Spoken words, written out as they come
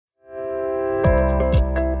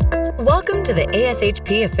to the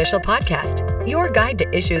ASHP Official Podcast, your guide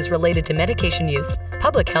to issues related to medication use,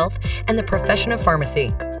 public health, and the profession of pharmacy.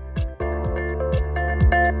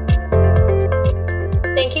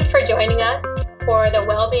 Thank you for joining us for the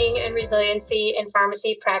Wellbeing and Resiliency in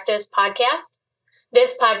Pharmacy Practice podcast.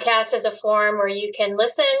 This podcast is a forum where you can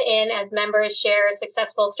listen in as members share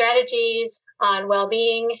successful strategies on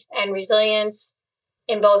well-being and resilience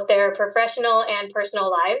in both their professional and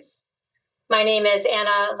personal lives. My name is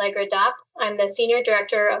Anna Legra-Dopp. I'm the Senior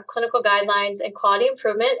Director of Clinical Guidelines and Quality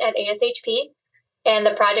Improvement at ASHP and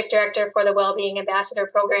the Project Director for the Wellbeing Ambassador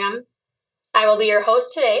Program. I will be your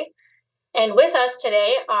host today. And with us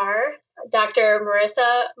today are Dr.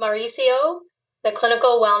 Marissa Mauricio, the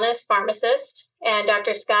Clinical Wellness Pharmacist, and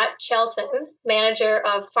Dr. Scott Chelson, Manager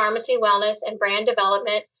of Pharmacy Wellness and Brand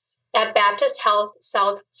Development at Baptist Health,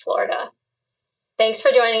 South Florida. Thanks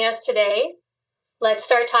for joining us today. Let's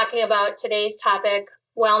start talking about today's topic,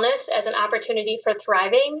 wellness as an opportunity for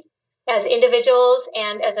thriving as individuals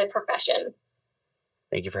and as a profession.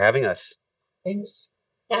 Thank you for having us. Thanks.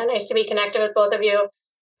 Yeah, nice to be connected with both of you.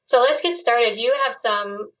 So let's get started. You have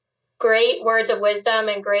some great words of wisdom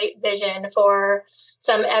and great vision for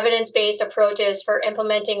some evidence-based approaches for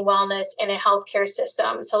implementing wellness in a healthcare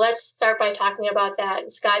system. So let's start by talking about that.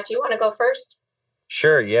 And Scott, do you want to go first?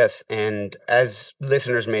 Sure, yes. And as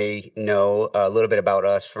listeners may know a little bit about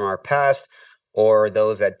us from our past, or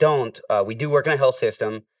those that don't, we do work in a health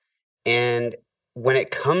system. And when it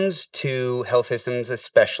comes to health systems,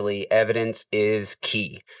 especially, evidence is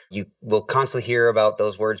key. You will constantly hear about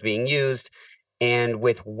those words being used. And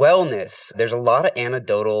with wellness, there's a lot of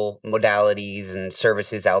anecdotal modalities and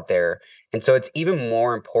services out there. And so it's even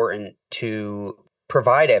more important to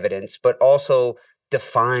provide evidence, but also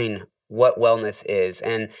define what wellness is.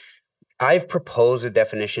 And I've proposed a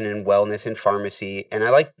definition in wellness in pharmacy, and I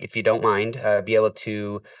like, if you don't mind, be able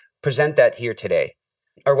to present that here today.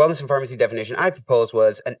 Our wellness in pharmacy definition I proposed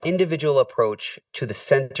was an individual approach to the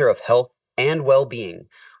center of health and well-being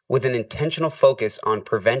with an intentional focus on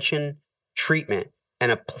prevention, treatment,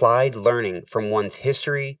 and applied learning from one's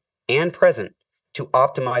history and present to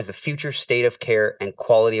optimize the future state of care and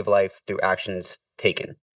quality of life through actions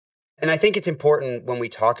taken. And I think it's important when we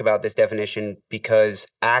talk about this definition because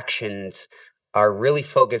actions are really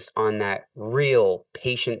focused on that real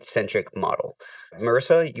patient-centric model.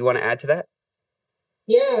 Marissa, you want to add to that?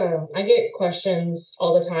 Yeah, I get questions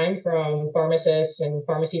all the time from pharmacists and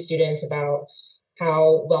pharmacy students about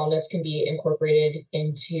how wellness can be incorporated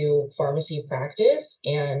into pharmacy practice.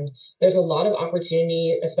 And there's a lot of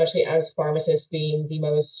opportunity, especially as pharmacists being the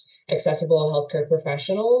most accessible healthcare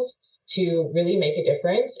professionals, to really make a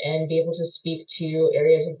difference and be able to speak to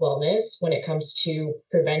areas of wellness when it comes to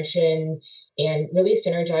prevention and really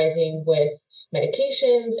synergizing with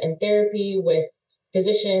medications and therapy with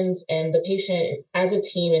physicians and the patient as a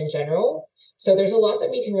team in general. So there's a lot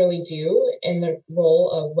that we can really do in the role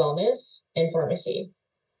of wellness in pharmacy.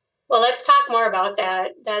 Well, let's talk more about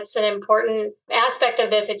that. That's an important aspect of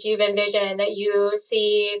this that you've envisioned, that you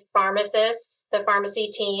see pharmacists, the pharmacy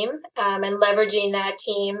team, and leveraging that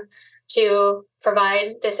team to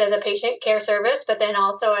provide this as a patient care service, but then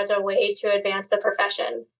also as a way to advance the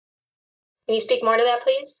profession. Can you speak more to that,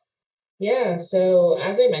 please? Yeah, so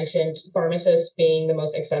as I mentioned, pharmacists being the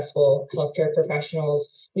most accessible healthcare professionals,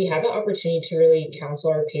 we have the opportunity to really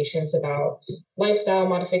counsel our patients about lifestyle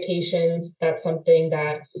modifications. That's something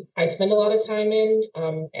that I spend a lot of time in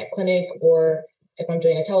at clinic, or if I'm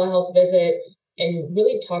doing a telehealth visit, and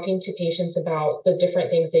really talking to patients about the different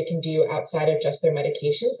things they can do outside of just their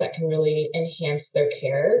medications that can really enhance their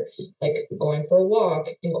care, like going for a walk,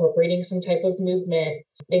 incorporating some type of movement,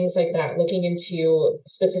 things like that, looking into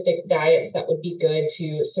specific diets that would be good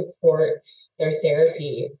to support their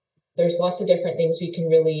therapy. There's lots of different things we can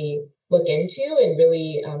really look into and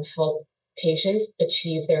really help patients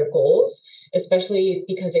achieve their goals, especially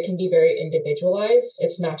because it can be very individualized.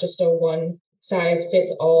 It's not just a one size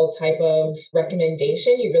fits all type of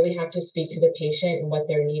recommendation. You really have to speak to the patient and what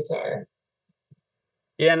their needs are.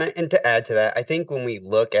 Yeah, and to add to that, I think when we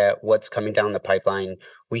look at what's coming down the pipeline,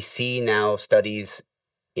 we see now studies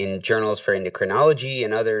in journals for endocrinology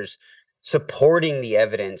and others supporting the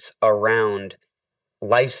evidence around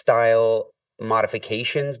lifestyle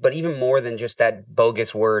modifications, but even more than just that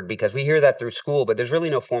bogus word, because we hear that through school, but there's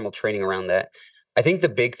really no formal training around that. I think the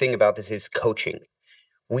big thing about this is coaching.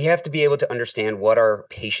 We have to be able to understand what our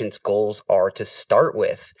patients' goals are to start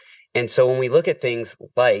with. And so when we look at things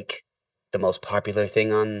like the most popular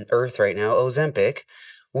thing on earth right now, Ozempic,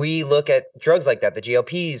 we look at drugs like that, the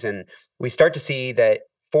GLPs, and we start to see that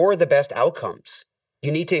for the best outcomes,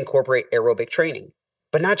 you need to incorporate aerobic training.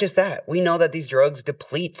 But not just that, we know that these drugs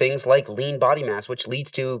deplete things like lean body mass, which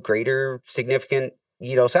leads to greater significant,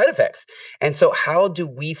 side effects. And so how do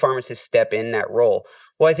we pharmacists step in that role?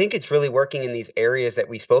 Well, I think it's really working in these areas that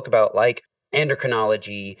we spoke about, like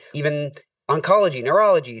endocrinology, even oncology,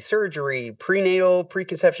 neurology, surgery, prenatal,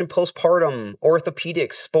 preconception, postpartum,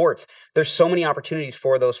 orthopedics, sports. There's so many opportunities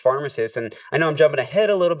for those pharmacists. And I know I'm jumping ahead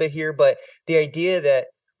a little bit here, but the idea that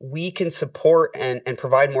we can support and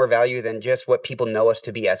provide more value than just what people know us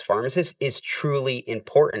to be as pharmacists is truly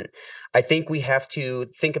important. I think we have to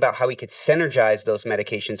think about how we could synergize those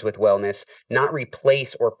medications with wellness, not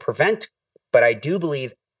replace or prevent. But I do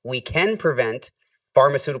believe we can prevent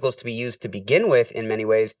pharmaceuticals to be used to begin with in many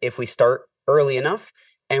ways if we start early enough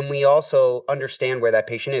and we also understand where that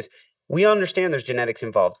patient is. We understand there's genetics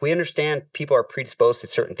involved. We understand people are predisposed to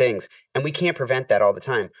certain things, and we can't prevent that all the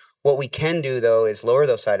time. What we can do, though, is lower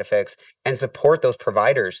those side effects and support those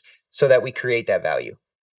providers so that we create that value.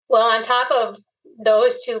 Well, on top of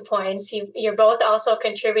those 2 points, you're both also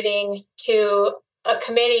contributing to a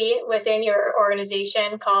committee within your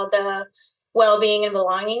organization called the Wellbeing and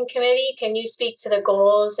Belonging Committee. Can you speak to the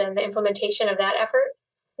goals and the implementation of that effort?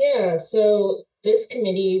 Yeah, so this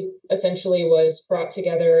committee essentially was brought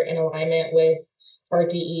together in alignment with our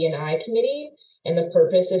DE&I committee. And the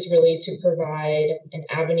purpose is really to provide an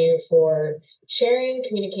avenue for sharing,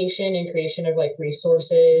 communication, and creation of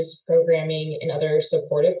resources, programming, and other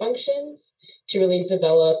supportive functions to really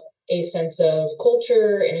develop a sense of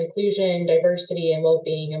culture and inclusion, diversity, and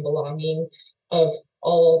well-being and belonging of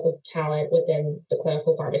all the talent within the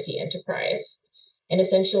clinical pharmacy enterprise. And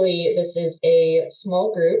essentially, this is a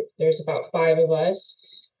small group. There's about 5 of us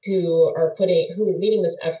who are leading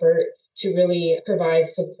this effort to really provide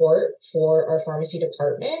support for our pharmacy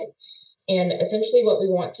department. And essentially what we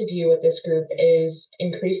want to do with this group is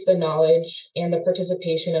increase the knowledge and the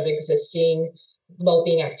participation of existing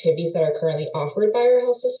well-being activities that are currently offered by our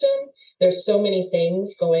health system. There's so many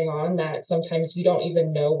things going on that sometimes you don't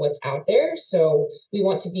even know what's out there. So we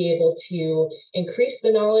want to be able to increase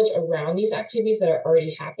the knowledge around these activities that are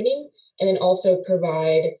already happening, and then also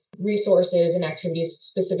provide resources and activities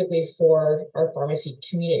specifically for our pharmacy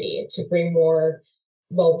community to bring more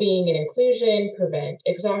well-being and inclusion, prevent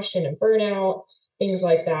exhaustion and burnout, things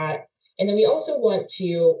like that. And then we also want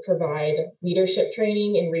to provide leadership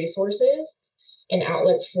training and resources and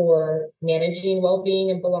outlets for managing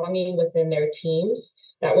well-being and belonging within their teams.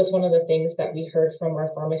 That was one of the things that we heard from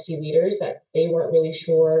our pharmacy leaders, that they weren't really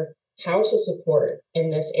sure how to support in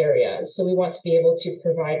this area. So we want to be able to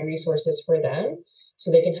provide resources for them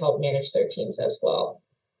so they can help manage their teams as well.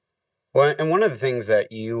 Well, and one of the things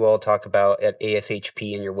that you all talk about at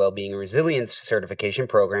ASHP in your Wellbeing and Resilience Certification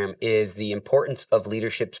program is the importance of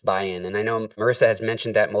leadership's buy-in. And I know Marissa has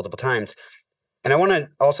mentioned that multiple times. And I want to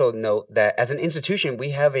also note that as an institution, we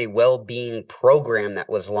have a well-being program that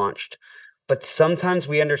was launched. But sometimes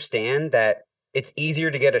we understand that it's easier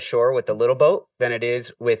to get ashore with the little boat than it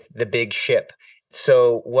is with the big ship.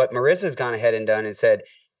 So what Marissa's gone ahead and done and said,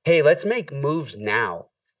 hey, let's make moves now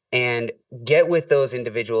and get with those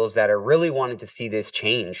individuals that are really wanting to see this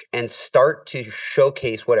change and start to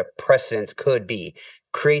showcase what a precedence could be,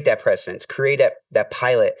 create that precedence, create that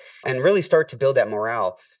pilot, and really start to build that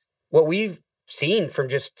morale. What we've seen from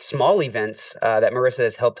just small events that Marissa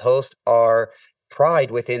has helped host are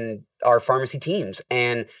pride within our pharmacy teams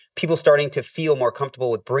and people starting to feel more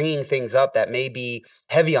comfortable with bringing things up that may be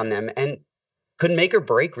heavy on them and could make or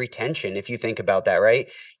break retention if you think about that, right?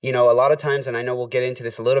 A lot of times, and I know we'll get into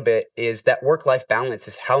this a little bit, is that work-life balance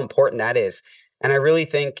is how important that is. And I really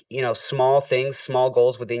think, small things, small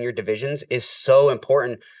goals within your divisions is so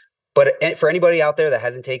important. But for anybody out there that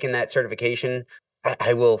hasn't taken that certification,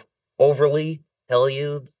 I will overly tell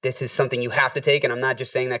you this is something you have to take. And I'm not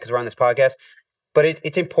just saying that because we're on this podcast, but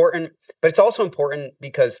it's important. But it's also important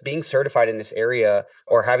because being certified in this area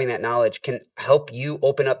or having that knowledge can help you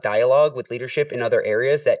open up dialogue with leadership in other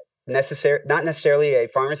areas that not necessarily a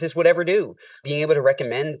pharmacist would ever do. Being able to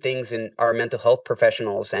recommend things in our mental health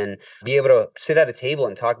professionals and be able to sit at a table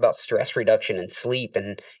and talk about stress reduction and sleep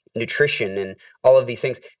and nutrition and all of these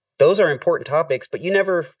things. Those are important topics, but you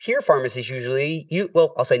never hear pharmacists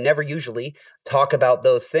I'll say never usually talk about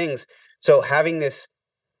those things. So having this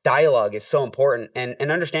dialogue is so important, and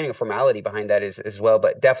understanding a formality behind that is as well.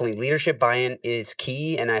 But definitely leadership buy-in is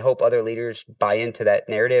key, and I hope other leaders buy into that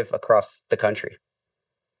narrative across the country.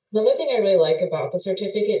 Another thing I really like about the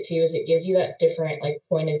certificate too is it gives you that different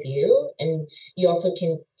point of view, and you also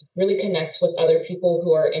can really connect with other people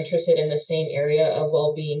who are interested in the same area of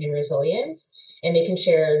well-being and resilience, and they can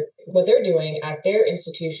share what they're doing at their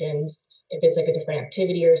institutions if it's a different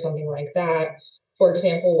activity or something like that. For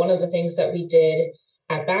example, one of the things that we did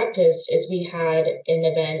at Baptist is we had an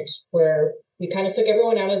event where we kind of took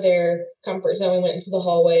everyone out of their comfort zone, went into the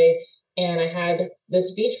hallway, and I had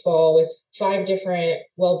this beach ball with 5 different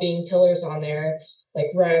well-being pillars on there, like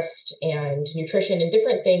rest and nutrition and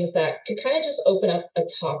different things that could kind of just open up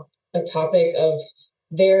a topic of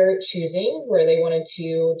their choosing where they wanted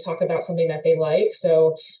to talk about something that they like.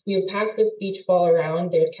 So we would pass this beach ball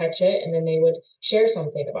around, they would catch it, and then they would share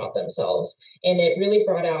something about themselves. And it really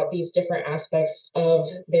brought out these different aspects of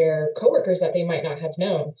their coworkers that they might not have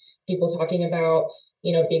known. People talking about,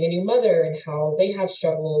 being a new mother and how they have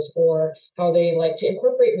struggles, or how they like to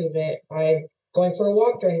incorporate movement by going for a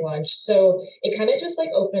walk during lunch. So it kind of just like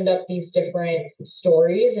opened up these different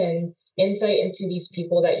stories and insight into these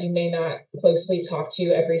people that you may not closely talk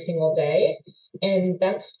to every single day. And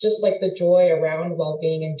that's just like the joy around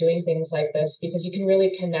well-being and doing things like this, because you can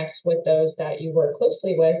really connect with those that you work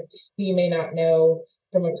closely with who you may not know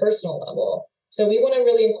from a personal level. So we want to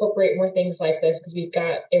really incorporate more things like this because we've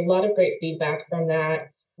got a lot of great feedback from that.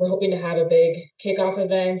 We're hoping to have a big kickoff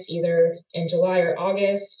event either in July or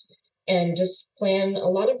August and just plan a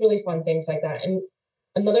lot of really fun things like that. And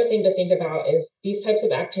another thing to think about is these types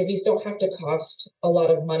of activities don't have to cost a lot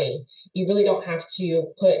of money. You really don't have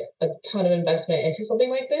to put a ton of investment into something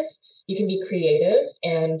like this. You can be creative,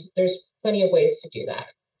 and there's plenty of ways to do that.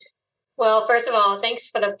 Well, first of all, thanks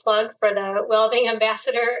for the plug for the Wellbeing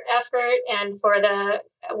Ambassador effort and for the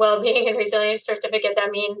Wellbeing and Resilience Certificate.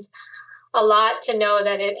 That means a lot to know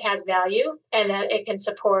that it has value and that it can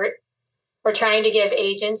support. We're trying to give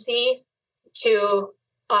agency to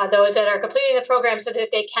those that are completing the program so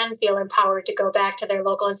that they can feel empowered to go back to their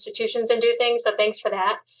local institutions and do things. So thanks for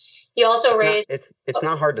that. You also raised... It's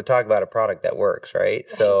not hard to talk about a product that works, right?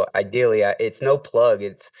 Nice. So ideally, it's no plug.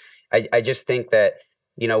 I just think that,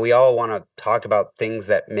 we all want to talk about things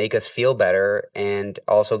that make us feel better and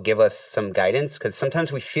also give us some guidance, because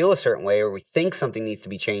sometimes we feel a certain way or we think something needs to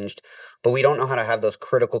be changed, but we don't know how to have those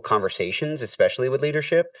critical conversations, especially with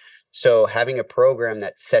leadership. So having a program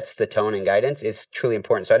that sets the tone and guidance is truly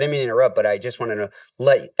important. So I didn't mean to interrupt, but I just wanted to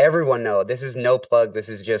let everyone know this is no plug. This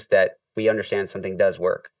is just that we understand something does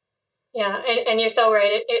work. Yeah, and you're so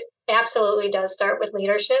right. It absolutely does start with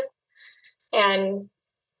leadership and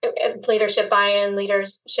leadership buy-in,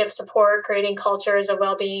 leadership support. Creating cultures of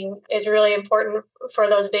well-being is really important for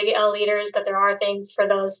those big L leaders, but there are things for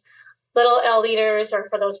those little L leaders or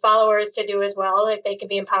for those followers to do as well if they can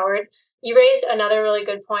be empowered. You raised another really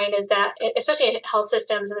good point, is that especially in health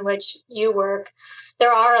systems in which you work,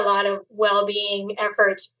 there are a lot of well-being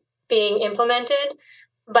efforts being implemented,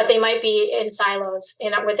 but they might be in silos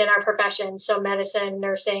within our profession. So medicine,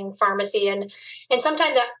 nursing, pharmacy, and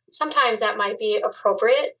sometimes that might be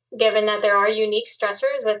appropriate given that there are unique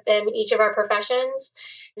stressors within each of our professions.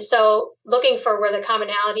 So looking for where the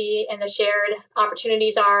commonality and the shared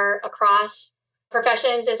opportunities are across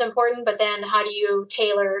professions is important, but then how do you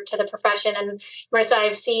tailor to the profession? And Marissa,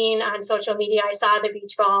 I've seen on social media, I saw the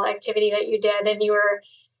beach ball activity that you did, and you were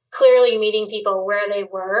clearly meeting people where they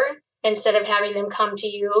were instead of having them come to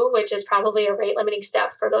you, which is probably a rate limiting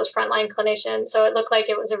step for those frontline clinicians. So it looked like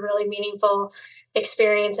it was a really meaningful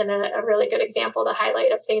experience and a really good example to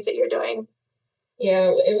highlight of things that you're doing. Yeah,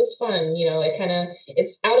 it was fun.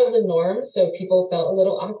 It's out of the norm. So people felt a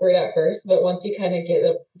little awkward at first, but once you kind of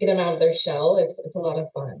get them out of their shell, it's a lot of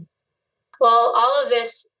fun. Well, all of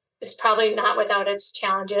this is probably not without its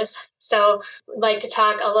challenges. So I'd like to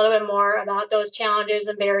talk a little bit more about those challenges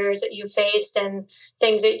and barriers that you've faced and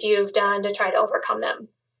things that you've done to try to overcome them.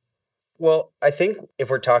 Well, I think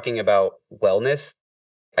if we're talking about wellness,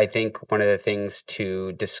 I think one of the things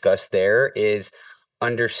to discuss there is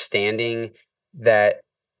understanding that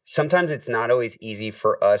sometimes it's not always easy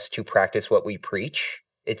for us to practice what we preach.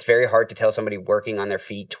 It's very hard to tell somebody working on their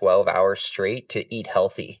feet 12 hours straight to eat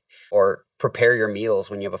healthy or prepare your meals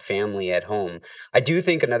when you have a family at home. I do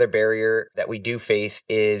think another barrier that we do face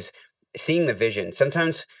is seeing the vision.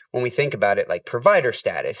 Sometimes when we think about it, like provider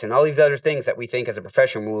status and all these other things that we think as a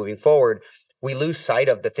profession moving forward, we lose sight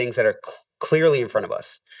of the things that are clearly in front of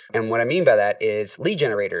us. And what I mean by that is lead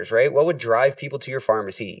generators, right? What would drive people to your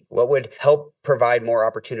pharmacy? What would help provide more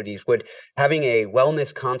opportunities? Would having a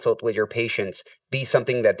wellness consult with your patients be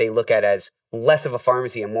something that they look at as less of a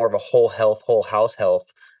pharmacy and more of a whole health, whole house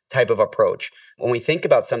health type of approach? When we think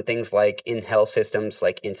about some things like in health systems,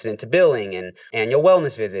 like incident to billing and annual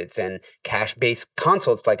wellness visits and cash-based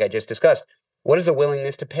consults, like I just discussed, what is the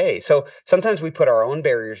willingness to pay? So sometimes we put our own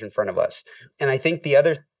barriers in front of us. And I think the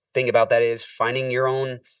other thing about that is finding your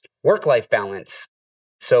own work-life balance.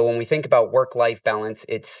 So when we think about work-life balance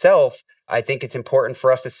itself, I think it's important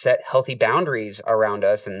for us to set healthy boundaries around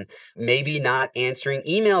us and maybe not answering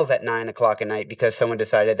emails at 9 o'clock at night because someone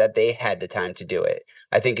decided that they had the time to do it.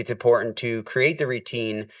 I think it's important to create the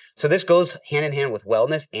routine. So this goes hand in hand with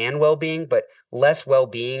wellness and well-being, but less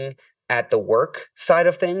well-being at the work side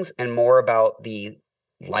of things and more about the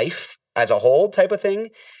life as a whole type of thing.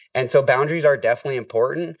 And so boundaries are definitely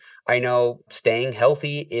important. I know staying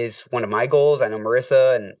healthy is one of my goals. I know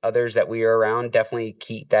Marissa and others that we are around definitely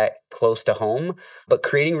keep that close to home, but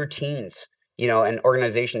creating routines, and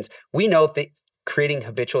organizations, we know that creating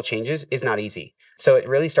habitual changes is not easy. So it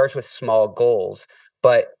really starts with small goals.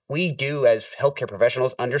 But we do, as healthcare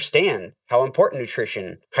professionals, understand how important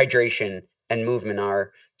nutrition, hydration, and movement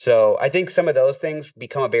are. So I think some of those things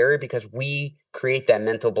become a barrier because we create that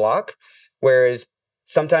mental block, whereas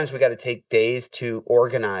sometimes we got to take days to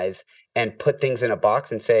organize and put things in a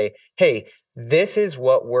box and say, hey, this is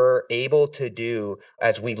what we're able to do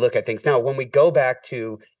as we look at things. Now, when we go back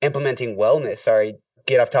to implementing wellness, sorry,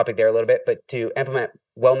 get off topic there a little bit, but to implement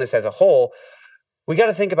wellness as a whole, we got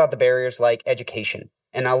to think about the barriers like education.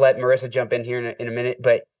 And I'll let Marissa jump in here in a minute,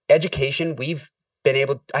 but education,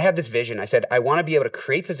 I had this vision. I said, I want to be able to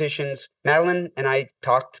create positions. Madeline and I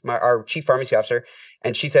talked, our chief pharmacy officer,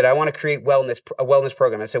 and she said, I want to create a wellness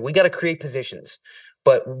program. I said, we got to create positions.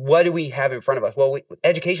 But what do we have in front of us? Well,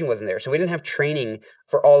 education wasn't there. So we didn't have training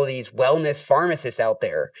for all of these wellness pharmacists out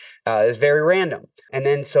there. It was very random. And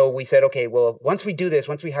then so we said, okay, well, once we do this,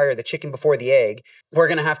 once we hire the chicken before the egg, we're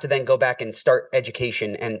going to have to then go back and start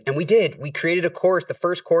education. And we did. We created a course, the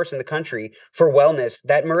first course in the country for wellness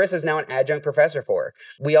that Marissa is now an adjunct professor for.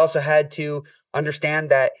 We also had to understand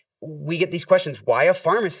that we get these questions, why a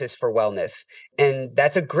pharmacist for wellness? And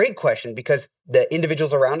that's a great question because the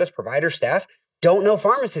individuals around us, providers, staff, don't know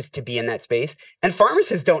pharmacists to be in that space, and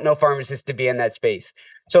pharmacists don't know pharmacists to be in that space.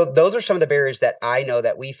 So those are some of the barriers that I know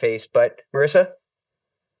that we face. But Marissa?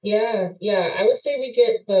 Yeah. I would say we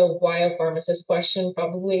get the why a pharmacist question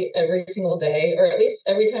probably every single day, or at least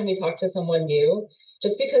every time we talk to someone new,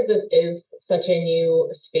 just because this is such a new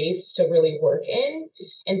space to really work in.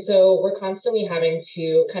 And so we're constantly having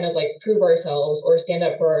to kind of like prove ourselves or stand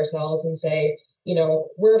up for ourselves and say,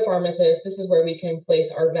 we're a pharmacist. This is where we can place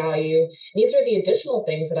our value. And these are the additional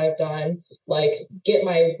things that I've done, like get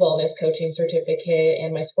my wellness coaching certificate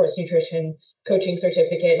and my sports nutrition coaching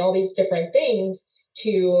certificate and all these different things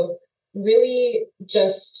to really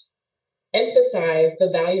just emphasize the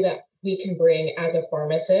value that we can bring as a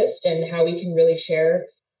pharmacist and how we can really share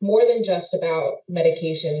more than just about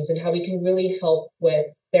medications and how we can really help with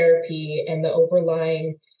therapy and the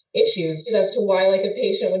overlying issues as to why like a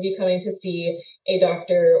patient would be coming to see a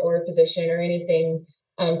doctor or a physician or anything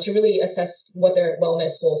to really assess what their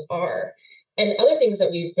wellness goals are. And other things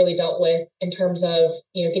that we've really dealt with in terms of,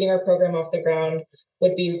 getting our program off the ground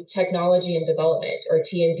would be technology and development, or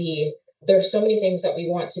T&D. There's so many things that we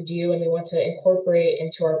want to do and we want to incorporate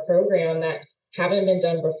into our program that haven't been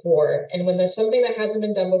done before. And when there's something that hasn't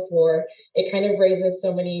been done before, it kind of raises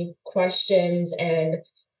so many questions and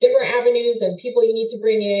different avenues and people you need to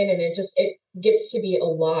bring in. And it gets to be a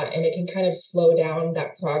lot and it can kind of slow down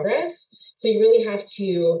that progress. So you really have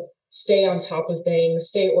to stay on top of things,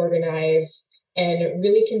 stay organized, and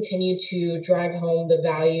really continue to drive home the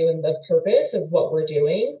value and the purpose of what we're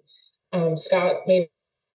doing. Scott, maybe.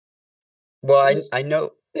 Well, I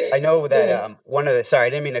know that sorry, I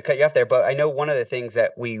didn't mean to cut you off there, but I know one of the things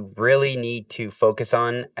that we really need to focus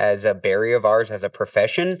on as a barrier of ours as a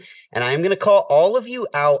profession, and I'm going to call all of you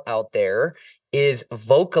out there, is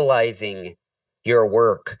vocalizing your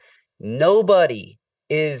work. Nobody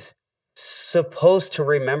is supposed to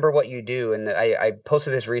remember what you do. And I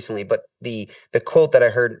posted this recently, but the quote that I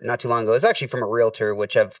heard not too long ago is actually from a realtor,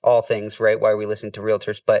 which of all things, right? Why are we listening to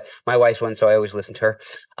realtors? But my wife's one, so I always listen to her.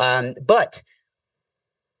 But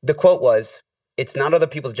the quote was, it's not other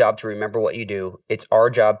people's job to remember what you do. It's our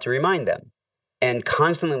job to remind them. And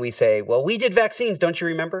constantly we say, well, we did vaccines. Don't you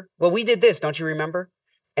remember? Well, we did this. Don't you remember?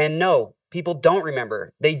 And no, people don't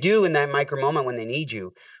remember. They do in that micro moment when they need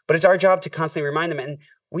you. But it's our job to constantly remind them. And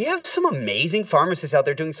we have some amazing pharmacists out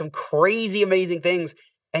there doing some crazy, amazing things.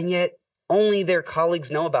 And yet only their colleagues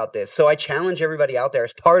know about this. So I challenge everybody out there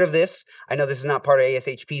as part of this. I know this is not part of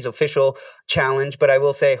ASHP's official challenge, but I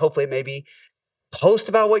will say, hopefully maybe post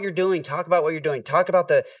about what you're doing, talk about what you're doing, talk about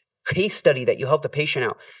the case study that you helped the patient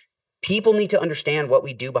out. People need to understand what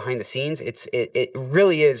we do behind the scenes. It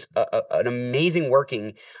really is an amazing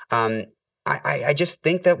working. I just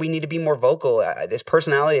think that we need to be more vocal. This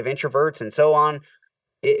personality of introverts and so on.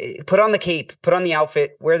 Put on the cape, put on the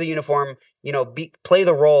outfit, wear the uniform, play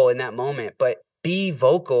the role in that moment. But be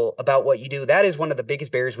vocal about what you do. That is one of the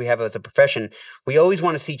biggest barriers we have as a profession. We always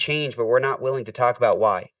want to see change, but we're not willing to talk about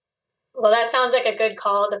why. Well, that sounds like a good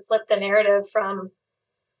call to flip the narrative from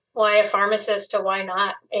why a pharmacist to why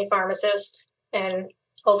not a pharmacist. And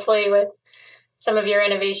hopefully with some of your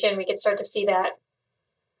innovation, we could start to see that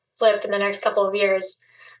flip in the next couple of years.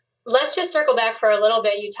 Let's just circle back for a little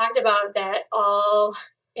bit. You talked about that all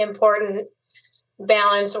important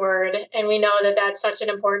balance word, and we know that that's such an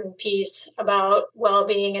important piece about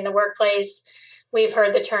well-being in the workplace. We've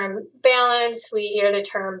heard the term balance, we hear the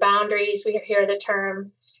term boundaries, we hear the term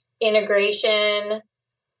integration,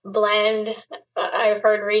 blend. I've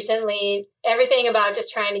heard recently everything about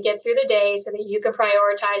just trying to get through the day so that you can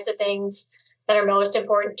prioritize the things that are most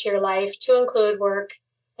important to your life, to include work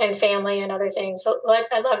and family and other things. So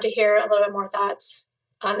I'd love to hear a little bit more thoughts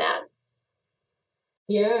on that.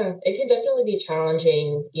 Yeah, it can definitely be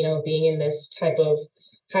challenging, being in this type of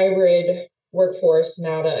hybrid workforce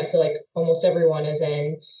now that I feel like almost everyone is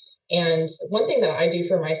in. And one thing that I do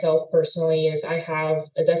for myself personally is I have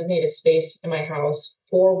a designated space in my house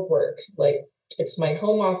for work. Like, it's my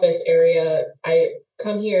home office area. I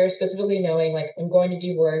come here specifically knowing like I'm going to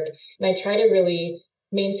do work, and I try to really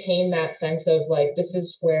maintain that sense of like, this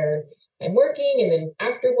is where I'm working, and then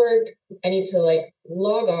after work, I need to like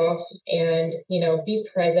log off and, be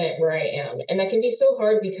present where I am. And that can be so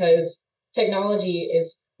hard because technology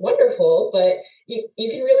is wonderful, but you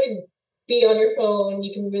can really be on your phone.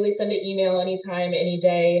 You can really send an email anytime, any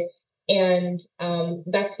day. And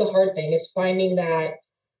that's the hard thing, is finding that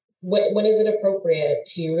when is it appropriate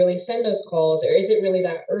to really send those calls, or is it really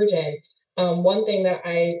that urgent? One thing that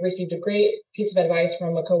I received a great piece of advice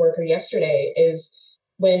from a coworker yesterday is,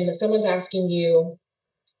 when someone's asking you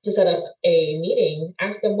to set up a meeting,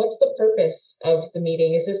 ask them, what's the purpose of the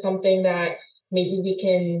meeting? Is this something that maybe we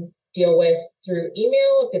can deal with through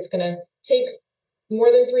email? If it's going to take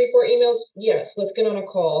more than 3-4 emails, yes, let's get on a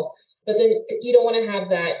call. But then you don't want to have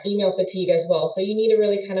that email fatigue as well. So you need to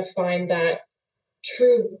really kind of find that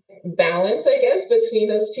true balance, I guess, between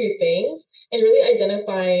those two things, and really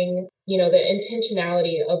identifying, the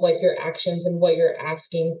intentionality of like your actions and what you're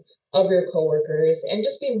asking of your coworkers. And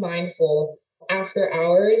just be mindful after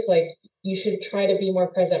hours, like you should try to be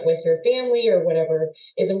more present with your family or whatever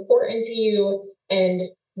is important to you, and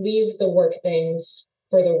leave the work things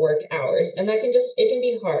for the work hours. And it can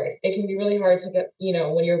be hard. It can be really hard to get,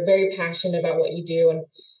 when you're very passionate about what you do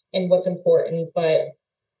and what's important. But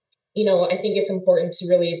I think it's important to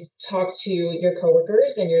really talk to your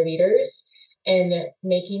coworkers and your leaders, and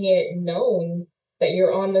making it known that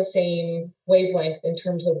you're on the same wavelength in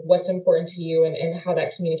terms of what's important to you, and how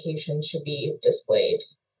that communication should be displayed.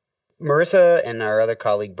 Marissa and our other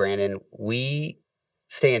colleague, Brandon, we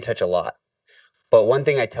stay in touch a lot. But one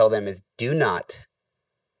thing I tell them is, do not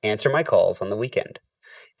answer my calls on the weekend.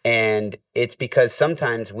 And it's because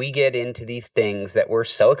sometimes we get into these things that we're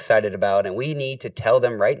so excited about, and we need to tell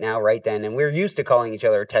them right now, right then. And we're used to calling each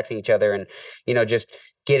other or texting each other and, just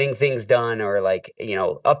getting things done, or like,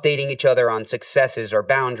 updating each other on successes or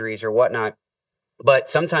boundaries or whatnot. But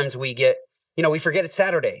sometimes we forget it's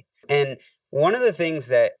Saturday. And one of the things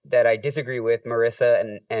that I disagree with,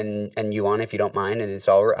 Marissa, and you on, if you don't mind, and it's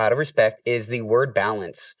all out of respect, is the word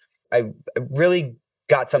balance. I really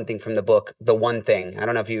got something from the book, The One Thing. I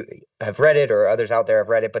don't know if you have read it or others out there have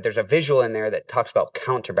read it, but there's a visual in there that talks about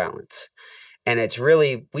counterbalance. And it's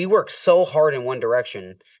really, we work so hard in one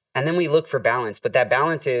direction, and then we look for balance. But that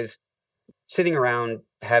balance is sitting around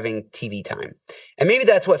having TV time. And maybe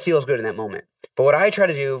that's what feels good in that moment. But what I try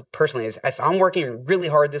to do personally is, if I'm working really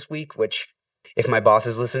hard this week, which, if my boss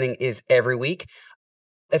is listening, is every week,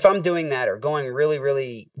 if I'm doing that or going really,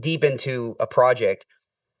 really deep into a project,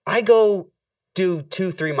 I go do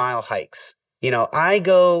 2-3 mile hikes. I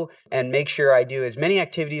go and make sure I do as many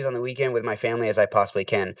activities on the weekend with my family as I possibly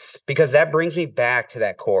can, because that brings me back to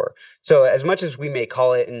that core. So as much as we may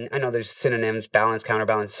call it, and I know there's synonyms, balance,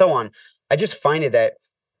 counterbalance, so on, I just find it that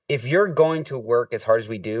if you're going to work as hard as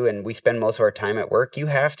we do, and we spend most of our time at work, you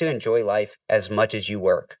have to enjoy life as much as you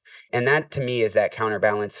work. And that, to me, is that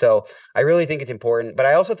counterbalance. So I really think it's important. But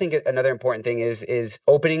I also think another important thing is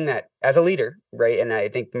opening that as a leader, right? And I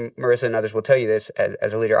think Marissa and others will tell you this,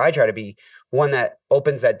 as a leader, I try to be one that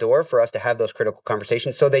opens that door for us to have those critical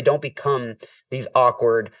conversations, so they don't become these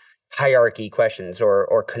awkward hierarchy questions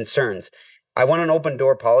or concerns. I want an open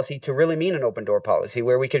door policy to really mean an open door policy,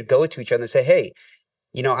 where we could go to each other and say, hey,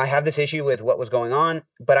 I have this issue with what was going on,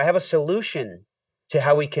 but I have a solution to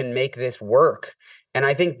how we can make this work. And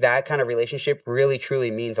I think that kind of relationship really,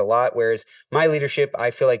 truly means a lot. Whereas my leadership,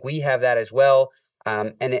 I feel like we have that as well.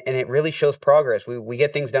 And it really shows progress. We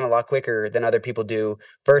get things done a lot quicker than other people do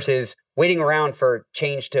versus waiting around for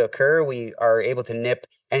change to occur. We are able to nip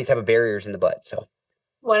any type of barriers in the bud. So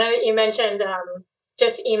you mentioned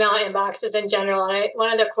just email inboxes in general. And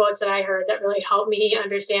one of the quotes that I heard that really helped me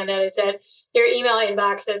understand that is that your email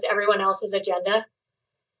inbox is everyone else's agenda.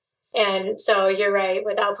 And so you're right,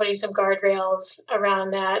 without putting some guardrails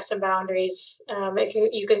around that, some boundaries,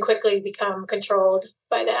 you can quickly become controlled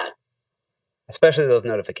by that. Especially those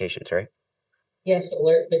notifications, right? Yes,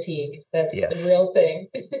 alert fatigue. That's Yes. a real thing.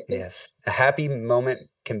 Yes. A happy moment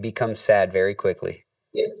can become sad very quickly.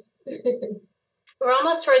 Yes. We're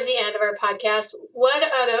almost towards the end of our podcast. What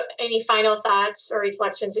are any final thoughts or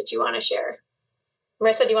reflections that you want to share?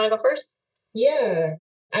 Marissa, do you want to go first? Yeah,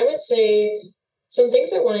 I would say some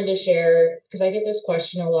things I wanted to share, because I get this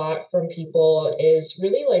question a lot from people, is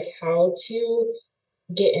really like how to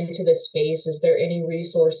get into this space. Is there any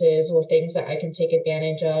resources or things that I can take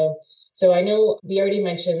advantage of? So I know we already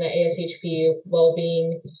mentioned the ASHP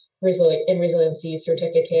Wellbeing and Resiliency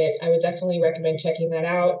Certificate. I would definitely recommend checking that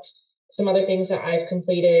out. Some other things that I've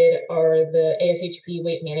completed are the ASHP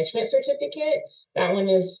Weight Management Certificate. That one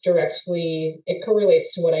is it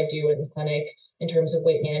correlates to what I do in the clinic in terms of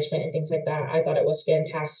weight management and things like that. I thought it was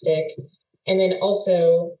fantastic. And then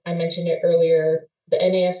also, I mentioned it earlier, the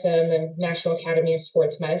NASM, the National Academy of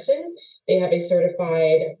Sports Medicine, they have a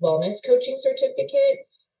certified wellness coaching certificate.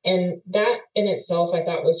 And that in itself, I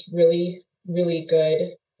thought was really, really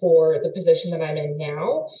good for the position that I'm in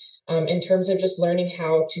now, in terms of just learning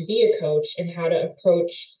how to be a coach and how to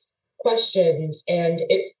approach questions. And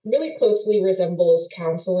it really closely resembles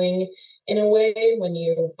counseling in a way when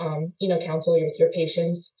you, counsel with your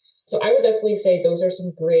patients. So I would definitely say those are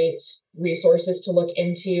some great resources to look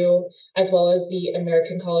into, as well as the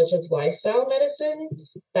American College of Lifestyle Medicine.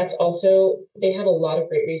 They have a lot of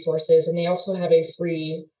great resources, and they also have a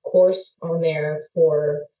free course on there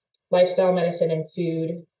for lifestyle medicine and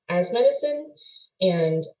food as medicine.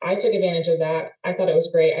 And I took advantage of that. I thought it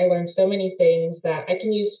was great. I learned so many things that I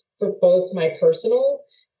can use for both my personal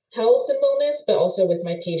health and wellness, but also with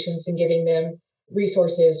my patients and giving them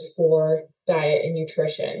resources for diet and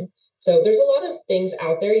nutrition. So there's a lot of things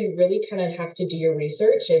out there. You really kind of have to do your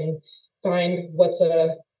research and find what's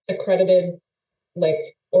a accredited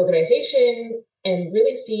organization and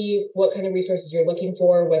really see what kind of resources you're looking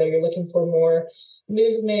for, whether you're looking for more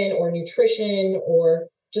movement or nutrition or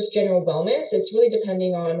just general wellness. It's really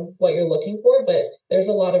depending on what you're looking for, but there's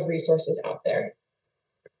a lot of resources out there.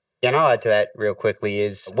 Yeah, and I'll add to that real quickly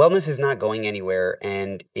is wellness is not going anywhere.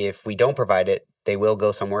 And if we don't provide it, they will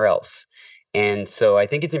go somewhere else. And so I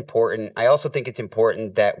think it's important. I also think it's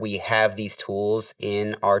important that we have these tools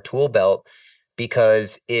in our tool belt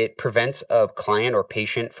because it prevents a client or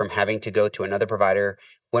patient from having to go to another provider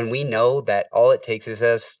when we know that all it takes is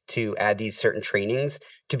us to add these certain trainings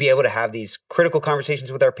to be able to have these critical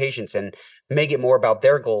conversations with our patients and make it more about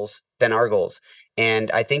their goals than our goals. And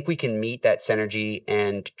I think we can meet that synergy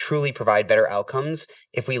and truly provide better outcomes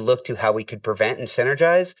if we look to how we could prevent and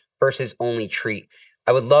synergize versus only treat.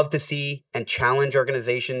 I would love to see and challenge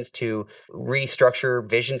organizations to restructure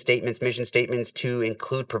vision statements, mission statements to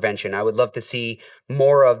include prevention. I would love to see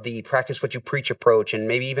more of the practice what you preach approach and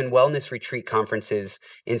maybe even wellness retreat conferences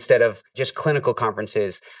instead of just clinical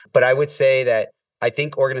conferences. But I would say that I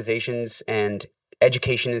think organizations and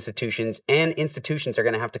education institutions and institutions are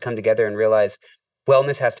going to have to come together and realize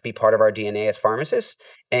wellness has to be part of our DNA as pharmacists,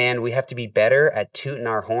 and we have to be better at tooting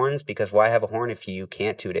our horns because why have a horn if you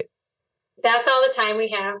can't toot it? That's all the time we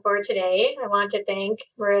have for today. I want to thank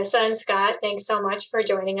Marissa and Scott. Thanks so much for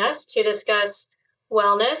joining us to discuss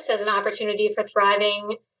wellness as an opportunity for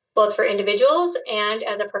thriving, both for individuals and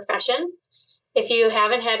as a profession. If you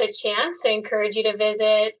haven't had a chance, I encourage you to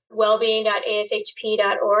visit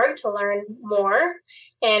wellbeing.ashp.org to learn more.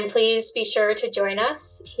 And please be sure to join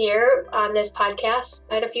us here on this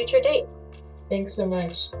podcast at a future date. Thanks so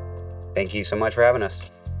much. Thank you so much for having us.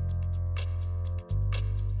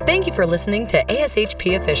 Thank you for listening to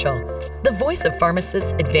ASHP Official, the voice of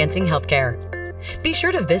pharmacists advancing healthcare. Be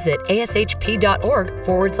sure to visit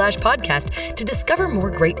ashp.org/podcast to discover more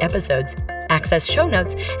great episodes, access show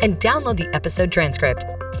notes, and download the episode transcript.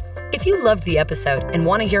 If you loved the episode and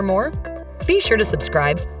want to hear more, be sure to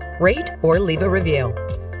subscribe, rate, or leave a review.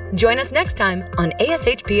 Join us next time on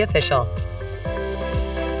ASHP Official.